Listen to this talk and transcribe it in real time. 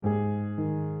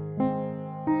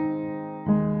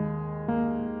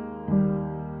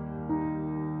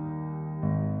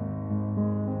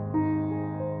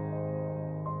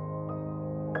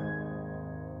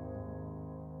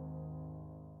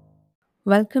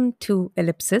Welcome to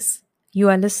Ellipsis. You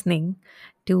are listening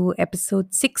to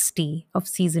episode 60 of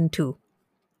season 2.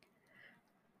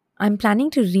 I'm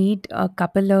planning to read a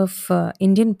couple of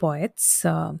Indian poets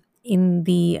in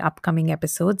the upcoming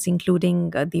episodes, including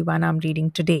the one I'm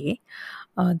reading today.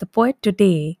 The poet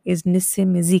today is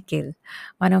Nissim Ezekiel,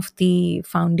 one of the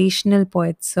foundational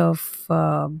poets of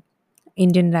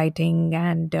Indian writing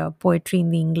and poetry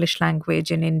in the English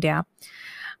language in India.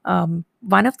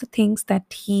 One of the things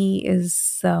that he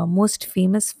is most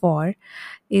famous for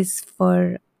is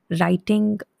for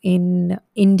writing in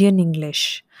Indian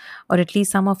English, or at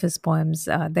least some of his poems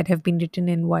that have been written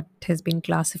in what has been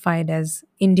classified as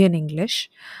Indian English.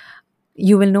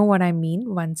 You will know what I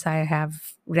mean once I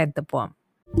have read the poem.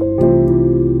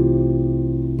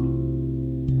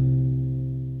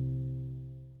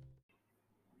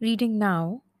 Reading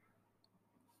now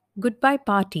Goodbye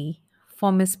Party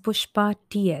for Miss Pushpa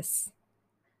T.S.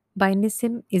 by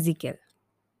Nissim Ezekiel.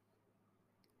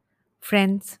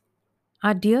 Friends,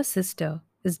 our dear sister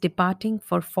is departing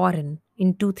for foreign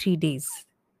in 2 3 days,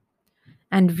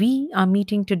 and we are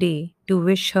meeting today to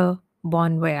wish her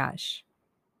bon voyage.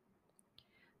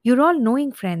 You're all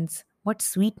knowing, friends, what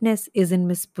sweetness is in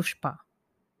Miss Pushpa.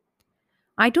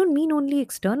 I don't mean only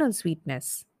external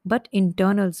sweetness, but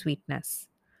internal sweetness.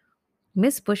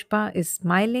 Miss Pushpa is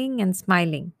smiling and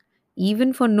smiling,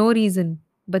 even for no reason,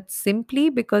 but simply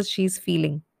because she's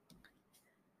feeling.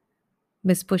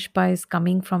 Miss Pushpa is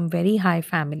coming from very high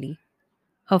family.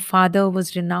 Her father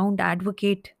was renowned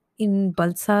advocate in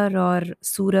Balsar or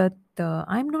Surat.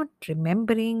 I'm not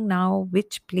remembering now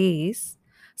which place.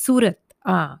 Surat.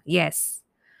 Ah, yes.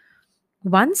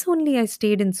 Once only I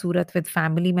stayed in Surat with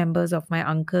family members of my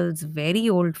uncle's very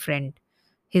old friend.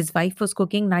 His wife was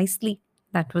cooking nicely.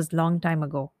 That was long time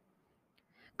ago.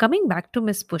 Coming back to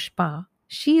Miss Pushpa,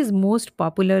 she is most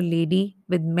popular lady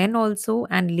with men also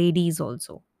and ladies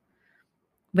also.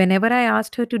 Whenever I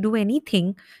asked her to do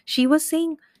anything, she was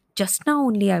saying, just now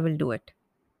only I will do it.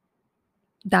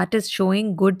 That is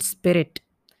showing good spirit.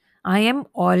 I am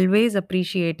always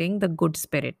appreciating the good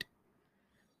spirit.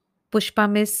 Pushpa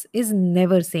Miss is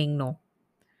never saying no.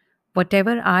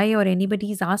 Whatever I or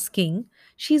anybody is asking,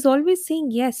 she's always saying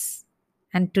yes.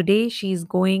 And today she is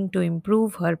going to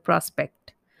improve her prospect.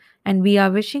 And we are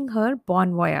wishing her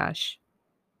bon voyage.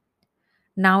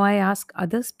 Now I ask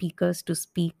other speakers to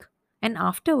speak, and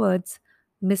afterwards,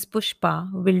 Miss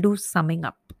Pushpa will do summing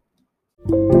up.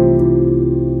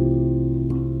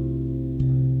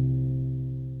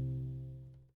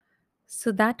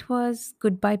 So that was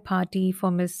Goodbye Party for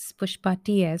Miss Pushpa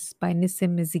T.S. by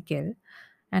Nissim Ezekiel.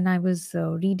 And I was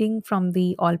reading from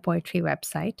the All Poetry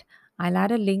website. I'll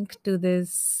add a link to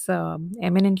this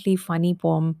eminently funny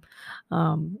poem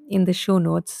in the show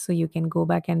notes so you can go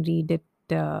back and read it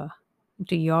to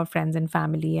your friends and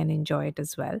family and enjoy it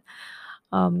as well.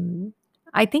 Um,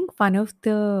 I think one of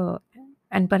the,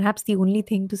 and perhaps the only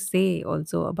thing to say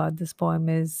also about this poem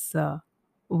is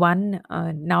one,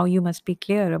 now you must be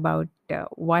clear about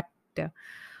what uh,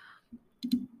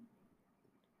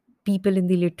 people in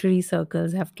the literary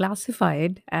circles have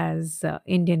classified as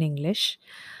Indian English.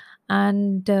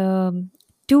 And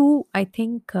two, I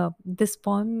think this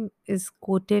poem is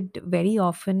quoted very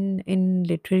often in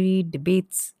literary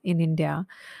debates in India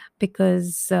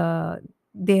because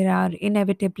there are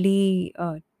inevitably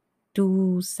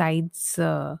two sides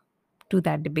to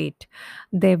that debate.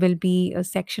 There will be a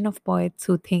section of poets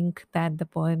who think that the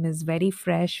poem is very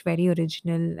fresh, very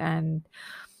original, and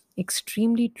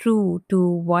extremely true to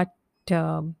what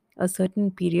a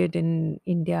certain period in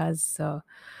India's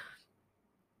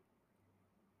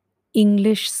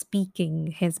English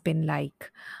speaking has been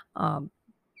like. Um,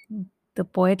 the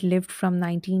poet lived from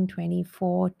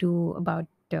 1924 to about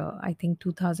I think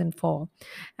 2004,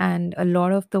 and a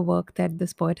lot of the work that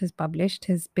this poet has published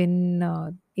has been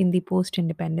in the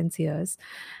post-independence years.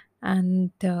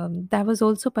 And that was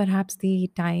also perhaps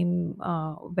the time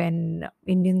when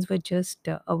Indians were just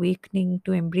awakening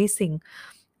to embracing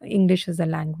English as a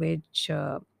language.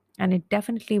 And it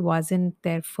definitely wasn't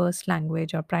their first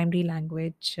language or primary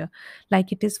language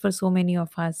like it is for so many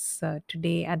of us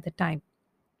today at the time.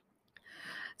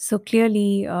 So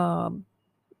clearly,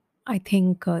 I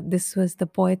think this was the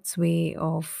poet's way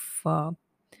of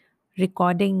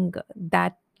recording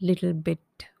that little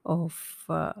bit of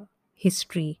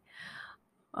history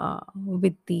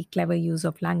with the clever use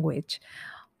of language.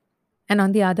 And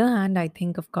on the other hand, I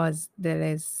think, of course, there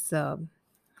is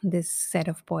this set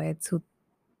of poets who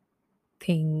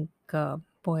think,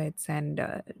 poets and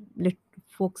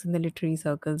folks in the literary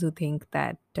circles who think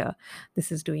that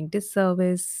this is doing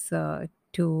disservice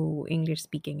to English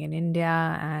speaking in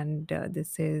India, and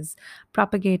this is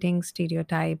propagating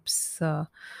stereotypes.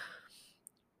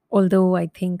 Although I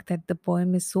think that the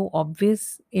poem is so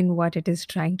obvious in what it is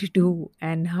trying to do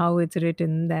and how it's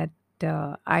written that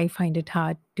I find it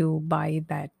hard to buy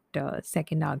that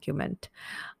second argument.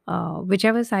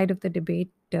 Whichever side of the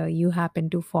debate you happen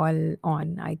to fall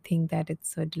on, I think that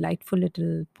it's a delightful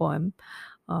little poem.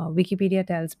 Wikipedia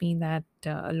tells me that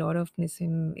a lot of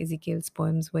Nissim Ezekiel's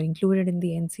poems were included in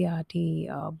the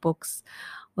NCRT books,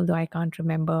 although I can't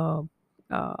remember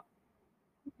uh,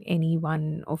 any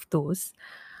one of those.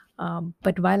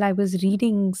 But while I was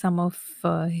reading some of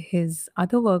his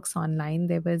other works online,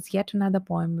 there was yet another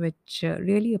poem which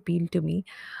really appealed to me.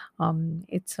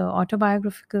 It's an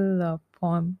autobiographical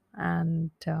poem,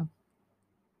 and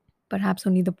perhaps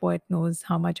only the poet knows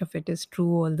how much of it is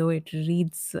true, although it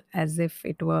reads as if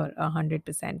it were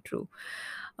 100% true.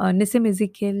 Nissim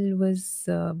Ezekiel was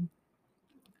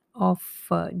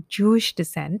of Jewish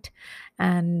descent,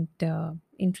 and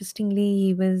interestingly,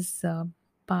 he was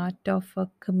part of a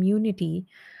community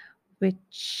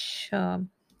which,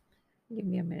 give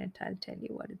me a minute, I'll tell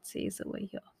you what it says over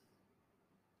here.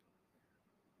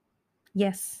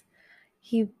 Yes,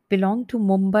 he belonged to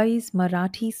Mumbai's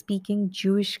Marathi speaking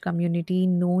Jewish community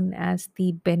known as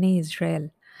the Bene Israel.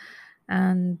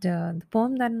 And the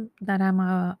poem that I'm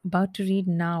about to read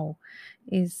now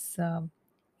is,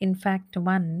 in fact,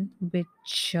 one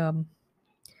which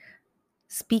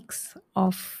speaks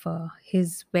of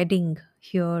his wedding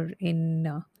here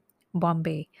in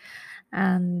Bombay.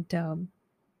 And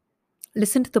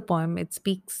listen to the poem. It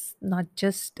speaks not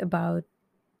just about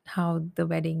how the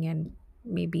wedding and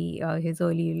maybe his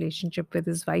early relationship with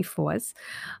his wife was.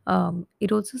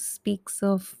 It also speaks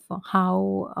of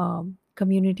how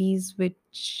communities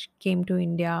which came to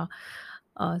India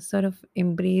sort of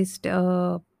embraced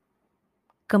a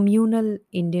communal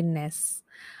Indianness,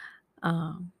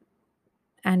 uh,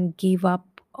 and gave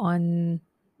up on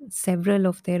several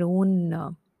of their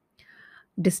own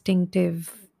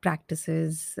distinctive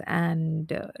practices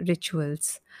and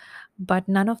rituals. But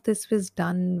none of this was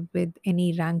done with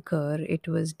any rancor. It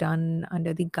was done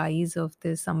under the guise of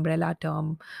this umbrella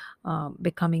term,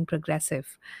 becoming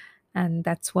progressive. And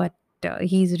that's what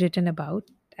he's written about.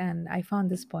 And I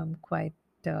found this poem quite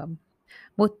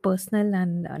both personal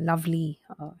and lovely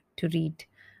to read.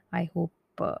 I hope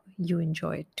you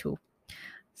enjoy it too.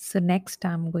 So, next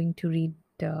I'm going to read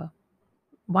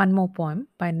one more poem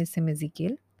by Nissim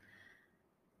Ezekiel,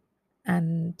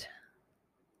 and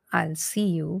I'll see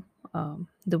you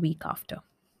the week after.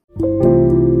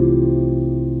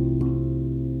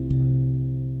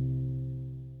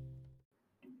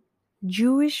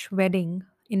 Jewish Wedding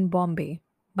in Bombay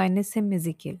by Nissim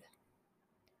Ezekiel.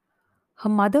 Her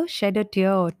mother shed a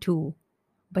tear or two,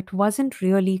 but wasn't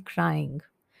really crying.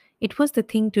 It was the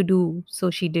thing to do,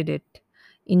 so she did it,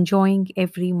 enjoying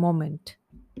every moment.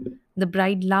 The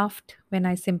bride laughed when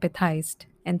I sympathized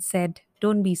and said,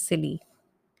 "Don't be silly."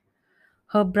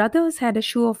 Her brothers had a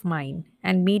shoe of mine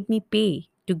and made me pay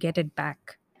to get it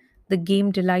back. The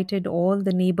game delighted all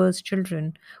the neighbors'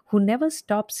 children who never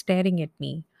stopped staring at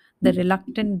me, the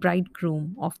reluctant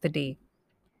bridegroom of the day.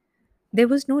 There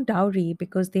was no dowry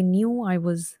because they knew I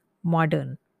was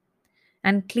modern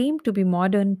and claimed to be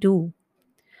modern too.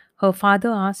 Her father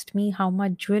asked me how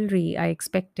much jewelry I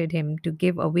expected him to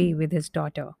give away with his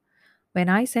daughter. When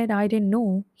I said I didn't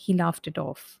know, he laughed it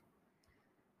off.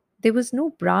 There was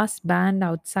no brass band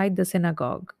outside the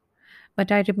synagogue,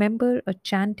 but I remember a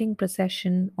chanting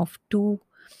procession of two,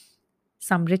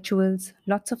 some rituals,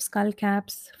 lots of skull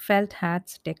caps, felt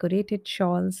hats, decorated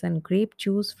shawls, and grape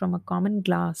juice from a common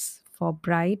glass for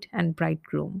bride and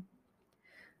bridegroom.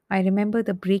 I remember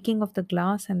the breaking of the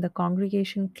glass and the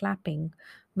congregation clapping,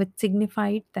 which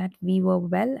signified that we were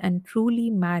well and truly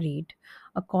married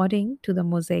according to the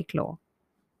Mosaic law.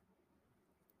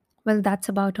 Well, that's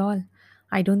about all.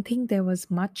 I don't think there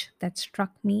was much that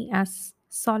struck me as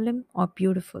solemn or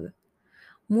beautiful.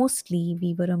 Mostly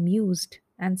we were amused,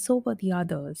 and so were the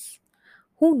others.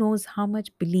 Who knows how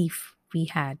much belief we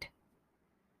had?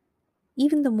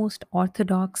 Even the most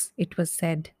orthodox, it was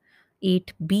said,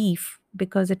 ate beef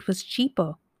because it was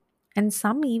cheaper, and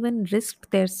some even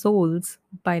risked their souls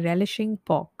by relishing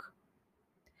pork.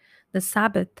 The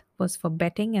Sabbath was for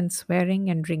betting and swearing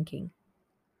and drinking.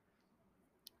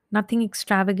 Nothing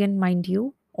extravagant, mind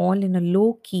you, all in a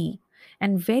low key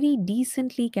and very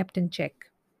decently kept in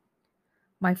check.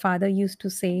 My father used to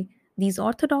say, "These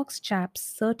Orthodox chaps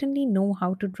certainly know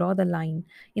how to draw the line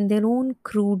in their own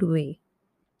crude way."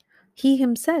 He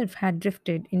himself had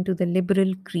drifted into the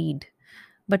liberal creed,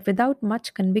 but without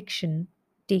much conviction,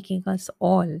 taking us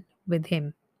all with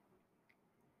him.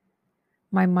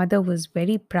 My mother was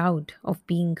very proud of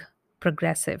being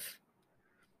progressive.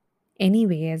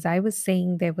 Anyway, as I was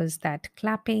saying, there was that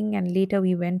clapping, and later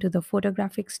we went to the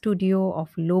photographic studio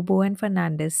of Lobo and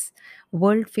Fernandez,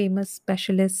 world famous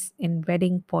specialists in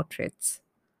wedding portraits.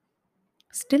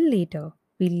 Still later,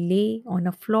 we lay on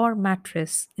a floor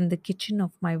mattress in the kitchen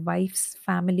of my wife's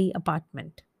family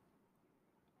apartment.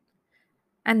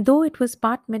 And though it was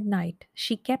part midnight,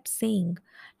 she kept saying,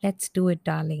 "Let's do it,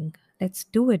 darling. Let's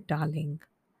do it, darling."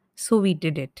 So we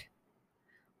did it.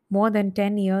 More than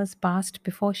 10 years passed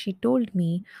before she told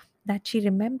me that she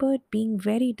remembered being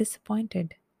very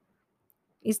disappointed.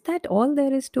 Is that all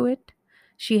there is to it?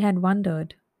 She had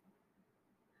wondered.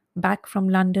 Back from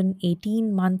London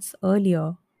 18 months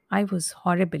earlier, I was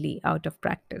horribly out of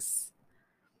practice.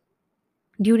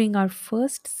 During our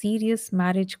first serious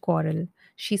marriage quarrel,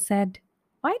 she said,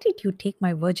 "Why did you take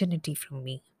my virginity from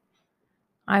me?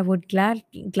 I would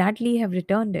gladly have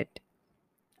returned it.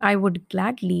 I would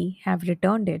gladly have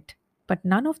returned it, but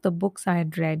none of the books I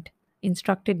had read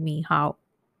instructed me how."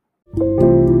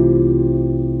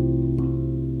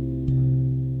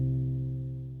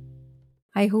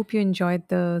 I hope you enjoyed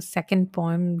the second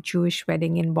poem, Jewish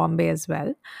Wedding in Bombay, as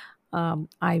well.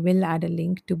 I will add a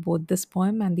link to both this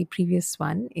poem and the previous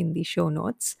one in the show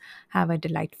notes. Have a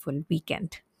delightful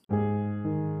weekend.